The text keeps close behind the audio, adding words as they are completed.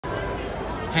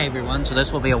Hey everyone, so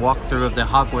this will be a walkthrough of the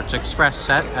Hogwarts Express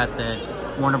set at the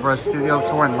Warner Bros. Studio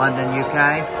Tour in London,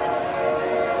 UK.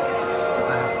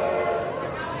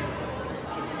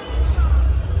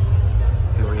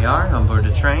 Here we are on board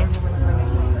the train.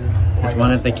 It's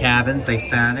one of the cabins they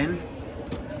sat in.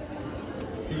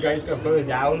 If you guys go further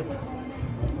down,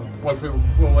 once we go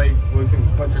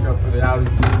further down,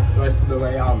 the rest of the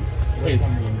way is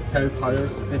Harry Potter's.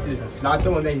 This is not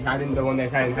the one they sat in. The one they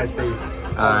sat in has the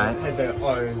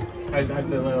has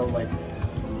the little like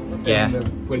in the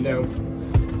window.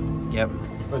 Yep.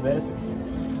 But this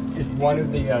is one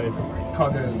of the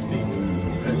cargo seats,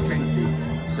 the train seats.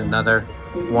 There's another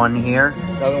one here.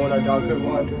 Another one, a darker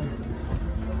one.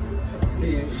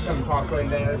 See some chocolate in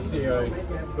there. See a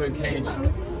bird cage.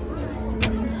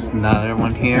 There's another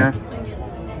one here.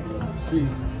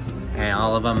 Jeez. And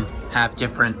all of them have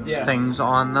different things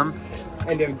on them.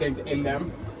 And different things in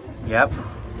them. Yep.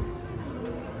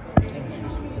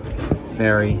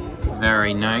 Very,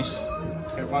 very nice.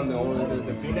 On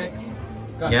the Phoenix.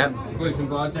 Yep.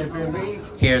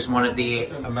 Here's one of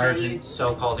the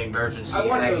so-called emergency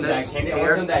exits. I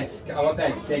want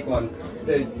that steak one,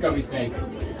 the gummy steak.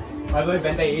 I believe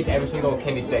that they eat every single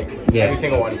candy steak. Yeah. Every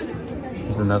single one.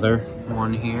 There's another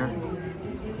one here.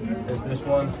 There's this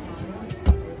one.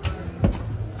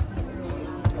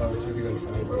 Oh, so you're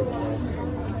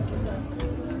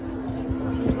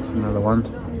There's another one.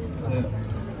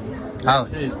 Oh.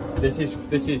 This is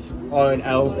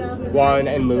Ron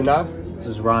and Luna. This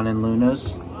is Ron and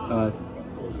Luna's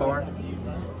bar.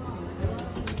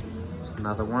 There's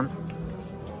another one.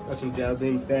 Got some gel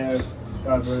beans there.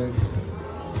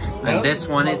 And this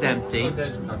one is empty.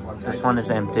 This one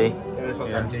is empty. Yeah, this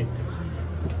one's empty.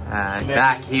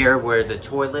 Back here where the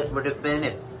toilet would have been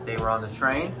if they were on the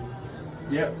train.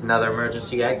 Yep. Another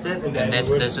emergency exit. And this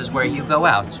is where you go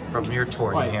out from your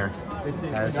tour in here.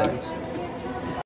 That is it.